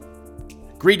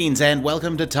Greetings and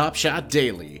welcome to Top Shot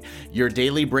Daily, your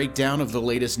daily breakdown of the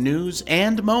latest news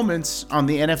and moments on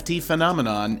the NFT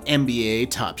phenomenon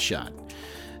NBA Top Shot.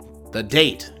 The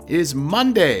date is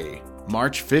Monday,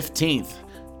 March 15th,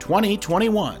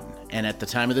 2021, and at the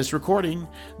time of this recording,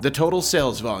 the total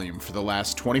sales volume for the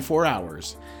last 24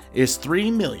 hours is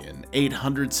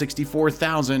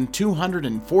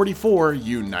 3,864,244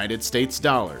 United States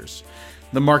dollars.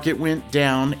 The market went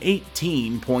down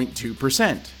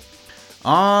 18.2%.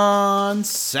 On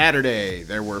Saturday,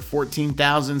 there were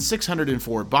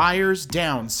 14,604 buyers,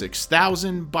 down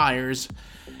 6,000 buyers,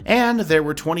 and there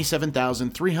were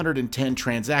 27,310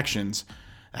 transactions.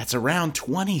 That's around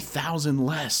 20,000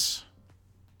 less.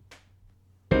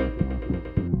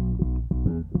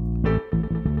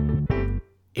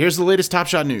 Here's the latest Top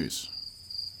Shot news.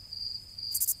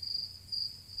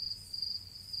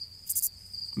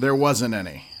 There wasn't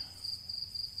any.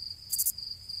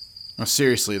 No,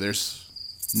 seriously, there's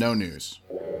no news.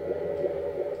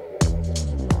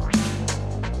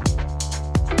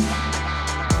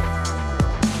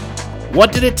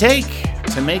 What did it take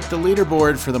to make the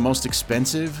leaderboard for the most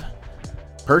expensive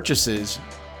purchases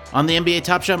on the NBA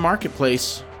Top Shot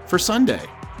Marketplace for Sunday?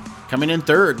 Coming in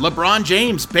third, LeBron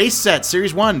James base set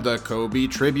Series 1, the Kobe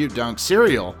Tribute Dunk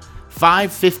Cereal,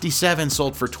 $557,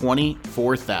 sold for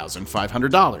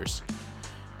 $24,500.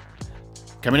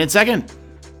 Coming in second,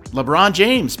 LeBron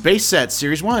James base set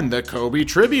Series 1, the Kobe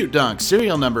Tribute Dunk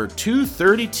Serial number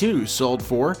 232, sold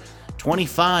for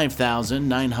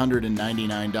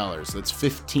 $25,999. That's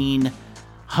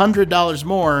 $1,500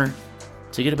 more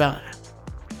to get about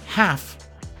half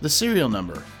the serial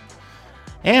number.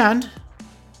 And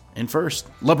in first,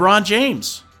 LeBron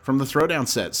James from the Throwdown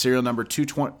set, serial number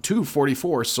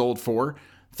 244, sold for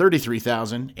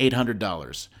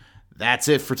 $33,800. That's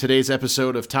it for today's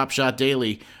episode of Top Shot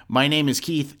Daily. My name is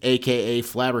Keith, aka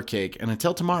Flabbercake, and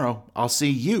until tomorrow, I'll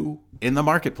see you in the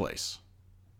marketplace.